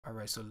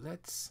Alright, so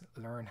let's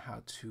learn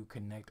how to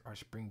connect our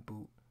Spring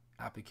Boot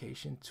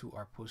application to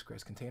our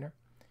Postgres container.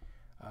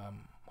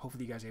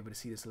 Hopefully you guys are able to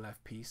see this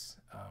left piece.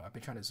 I've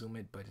been trying to zoom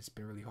it, but it's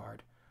been really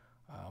hard.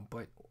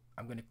 But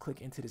I'm going to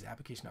click into this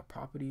application of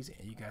properties,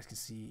 and you guys can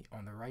see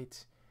on the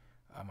right,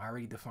 I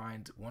already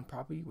defined one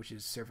property, which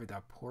is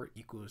server.port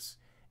equals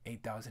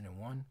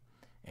 8001.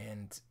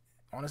 And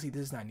honestly,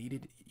 this is not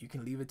needed. You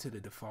can leave it to the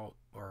default,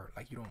 or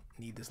like you don't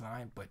need this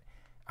line, but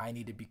I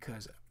need it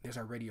because there's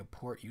already a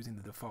port using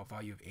the default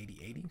value of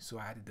 8080, so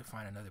I had to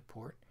define another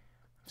port.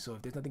 So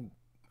if there's nothing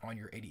on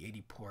your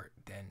 8080 port,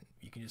 then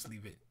you can just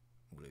leave it.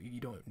 You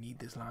don't need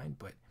this line,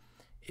 but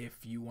if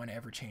you want to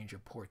ever change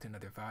your port to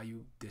another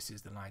value, this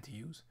is the line to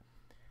use.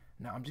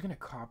 Now I'm just going to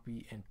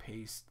copy and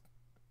paste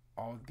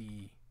all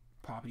the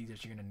properties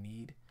that you're going to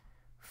need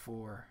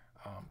for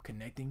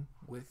connecting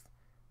with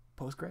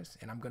Postgres,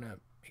 and I'm going to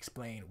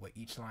explain what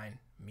each line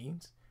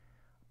means.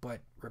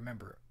 But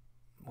remember,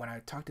 when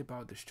I talked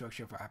about the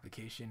structure of our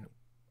application,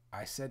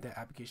 I said that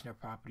application of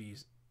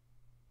properties,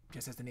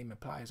 just as the name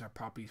implies, are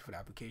properties for the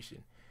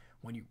application.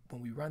 When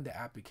we run the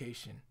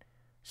application,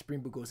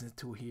 Spring Boot goes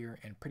into here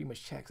and pretty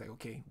much checks like,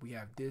 okay, we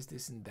have this,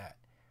 this, and that,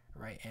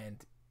 right?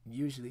 And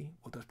usually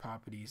with those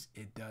properties,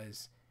 it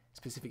does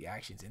specific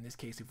actions. In this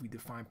case, if we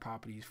define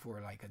properties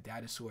for like a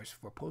data source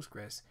for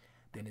Postgres,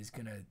 then it's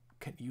gonna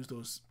use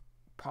those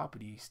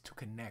properties to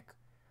connect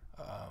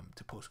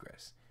to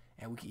Postgres.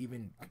 And we can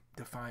even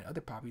define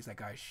other properties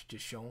like I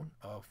just shown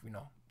of,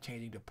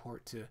 changing the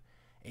port to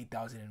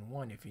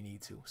 8001 if you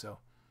need to. So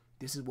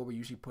this is where we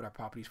usually put our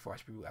properties for our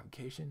Spring Boot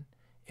application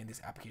in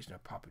this application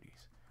of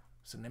properties.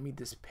 So let me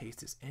just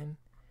paste this in,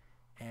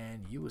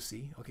 and you will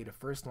see, okay, the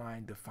first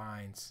line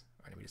defines,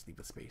 or let me just leave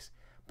a space,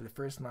 but the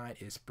first line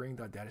is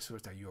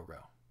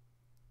spring.datasource.url.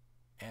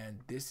 And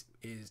this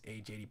is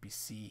a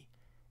JDBC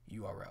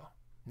URL.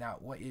 Now,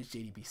 what is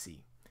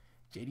JDBC?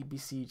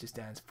 JDBC just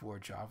stands for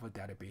Java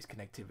Database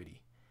Connectivity,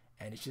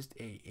 and it's just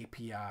a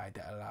API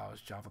that allows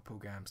Java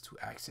programs to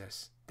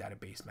access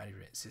database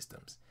management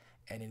systems,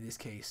 and in this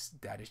case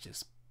that is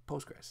just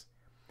Postgres.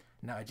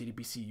 Now a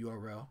JDBC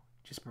URL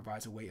just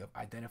provides a way of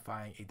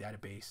identifying a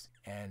database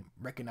and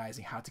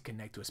recognizing how to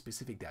connect to a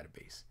specific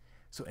database.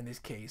 So in this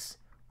case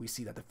we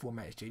see that the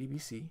format is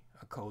JDBC,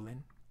 a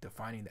colon,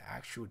 defining the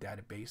actual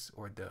database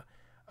or the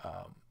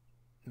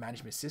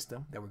management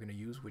system that we're going to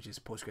use, which is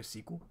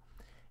PostgreSQL.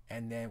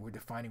 And then we're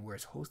defining where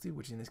it's hosted,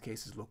 which in this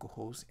case is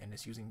localhost, and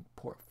it's using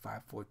port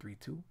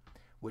 5432,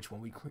 which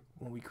when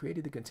we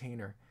created the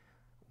container,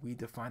 we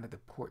defined that the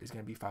port is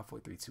going to be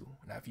 5432.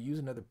 Now if you use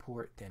another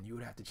port, then you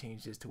would have to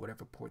change this to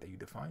whatever port that you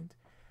defined.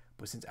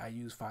 But since I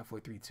use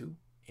 5432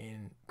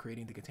 in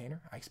creating the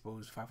container, I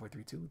exposed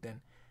 5432,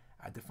 then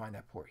I define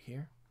that port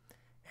here,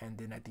 and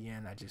then at the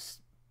end I just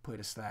put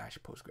a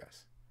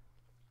 /Postgres.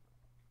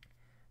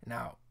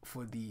 Now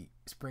for the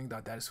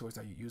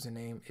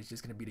spring.datasource.username, it's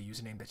just going to be the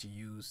username that you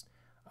used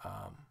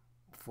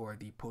for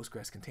the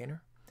Postgres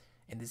container.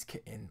 In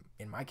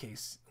my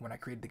case, when I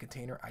created the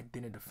container, I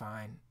didn't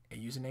define a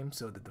username,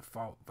 so the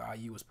default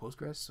value was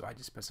Postgres, so I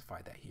just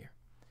specified that here.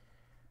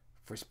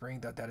 For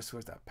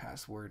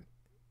spring.datasource.password,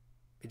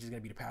 it's just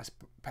going to be the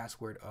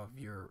password of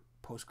your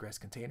Postgres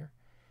container.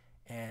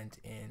 And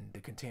in the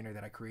container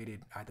that I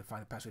created, I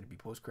defined the password to be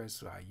Postgres,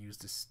 so I use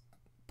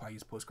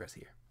Postgres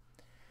here.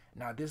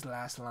 Now this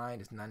last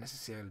line is not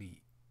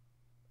necessarily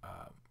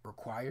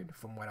required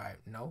from what I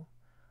know,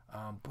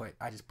 but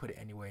I just put it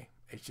anyway.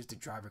 It's just a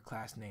driver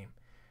class name.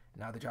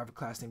 Now the driver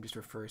class name just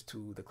refers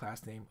to the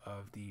class name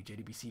of the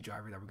JDBC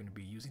driver that we're going to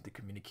be using to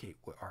communicate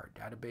with our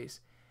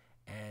database,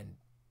 and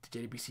the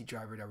JDBC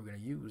driver that we're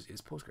going to use is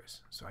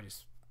Postgres, so I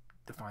just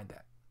defined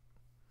that.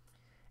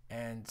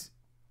 And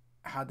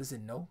how does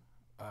it know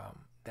how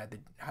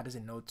does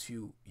it know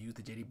to use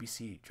the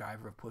JDBC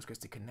driver of Postgres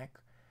to connect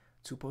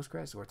to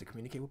Postgres or to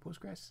communicate with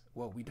Postgres?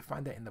 Well, we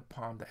defined that in the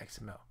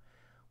pom.xml.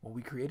 When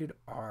we created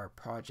our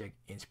project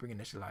in Spring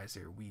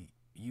Initializer, we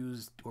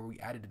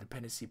added a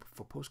dependency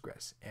for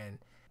Postgres, and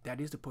that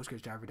is the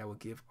Postgres driver that will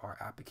give our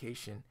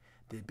application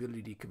the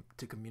ability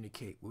to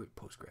communicate with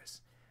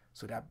Postgres.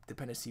 So that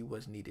dependency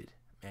was needed,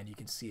 and you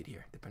can see it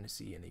here,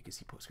 dependency, and then you can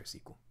see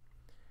PostgreSQL.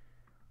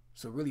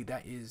 So really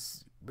that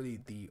is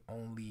really the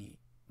only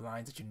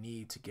lines that you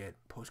need to get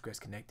Postgres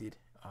connected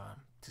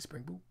to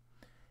Spring Boot.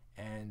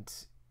 And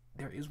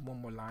there is one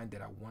more line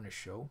that I want to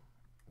show,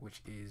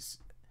 which is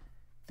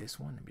this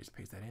one. Let me just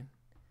paste that in.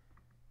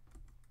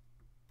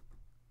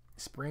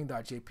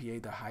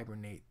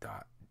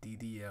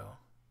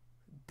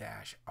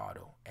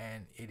 spring.jpa.hibernate.ddl-auto,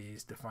 and it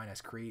is defined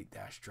as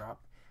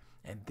create-drop.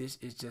 And this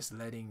is just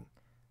letting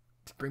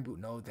Spring Boot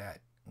know that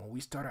when we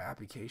start our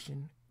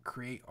application,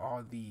 create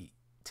all the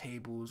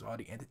tables, all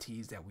the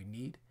entities that we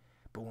need,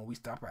 but when we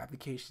stop our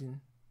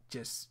application,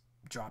 just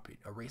drop it,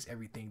 erase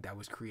everything that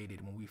was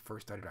created when we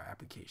first started our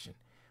application,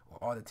 or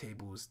all the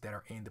tables that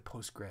are in the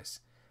Postgres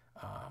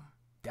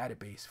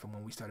database from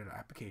when we started our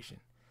application.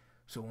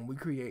 So when we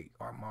create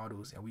our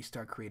models and we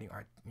start creating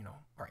our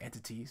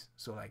entities,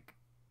 so like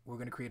we're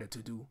going to create a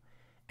to-do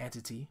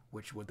entity,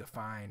 which will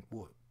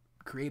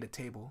create a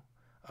table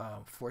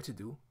for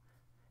to-do,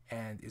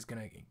 and it's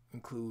gonna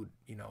include,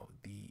 you know,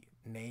 the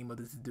name of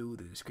the to-do,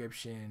 the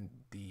description,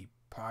 the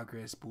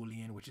progress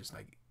boolean, which is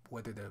like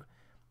whether the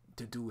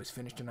to-do is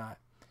finished or not.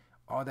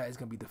 All that is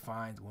gonna be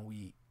defined when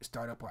we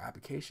start up our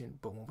application,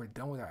 but when we're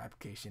done with our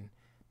application,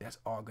 that's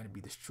all gonna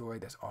be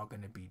destroyed. That's all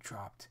gonna be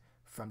dropped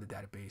from the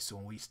database. So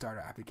when we start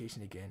our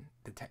application again,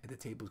 the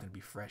table is gonna be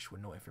fresh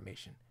with no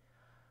information.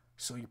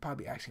 So you're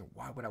probably asking,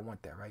 why would I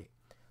want that, right?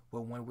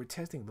 Well, when we're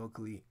testing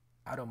locally,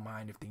 I don't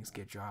mind if things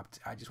get dropped.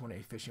 I just want an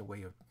efficient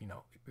way of, you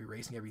know,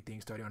 erasing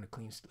everything, starting on a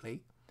clean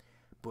slate.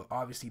 But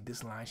obviously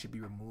this line should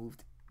be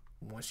removed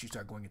once you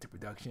start going into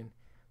production.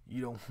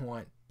 You don't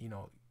want, you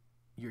know,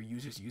 your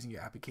users using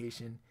your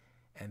application,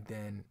 and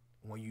then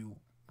when you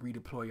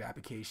redeploy your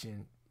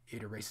application,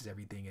 it erases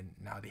everything, and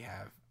now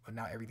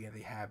everything that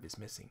they have is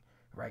missing,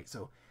 right?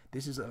 So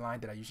this is a line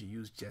that I usually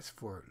use just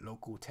for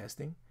local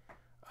testing.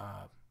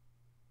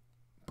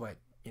 But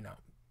you know,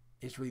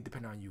 it's really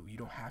dependent on you. You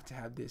don't have to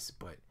have this,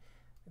 but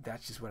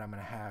that's just what I'm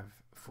gonna have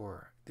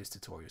for this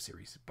tutorial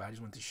series. But I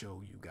just want to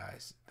show you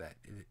guys that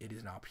it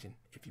is an option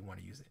if you want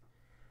to use it.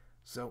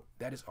 So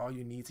that is all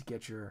you need to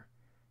get your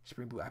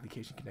Spring Boot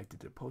application connected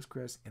to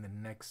Postgres. In the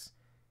next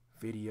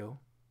video,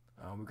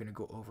 we're gonna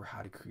go over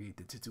how to create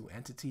the to-do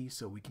entity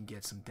so we can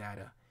get some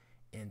data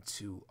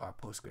into our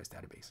Postgres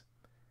database.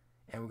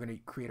 And we're gonna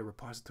create a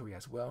repository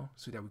as well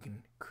so that we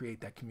can create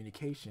that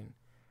communication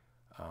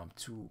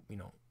to, you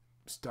know,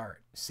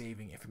 start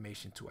saving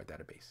information to our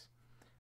database.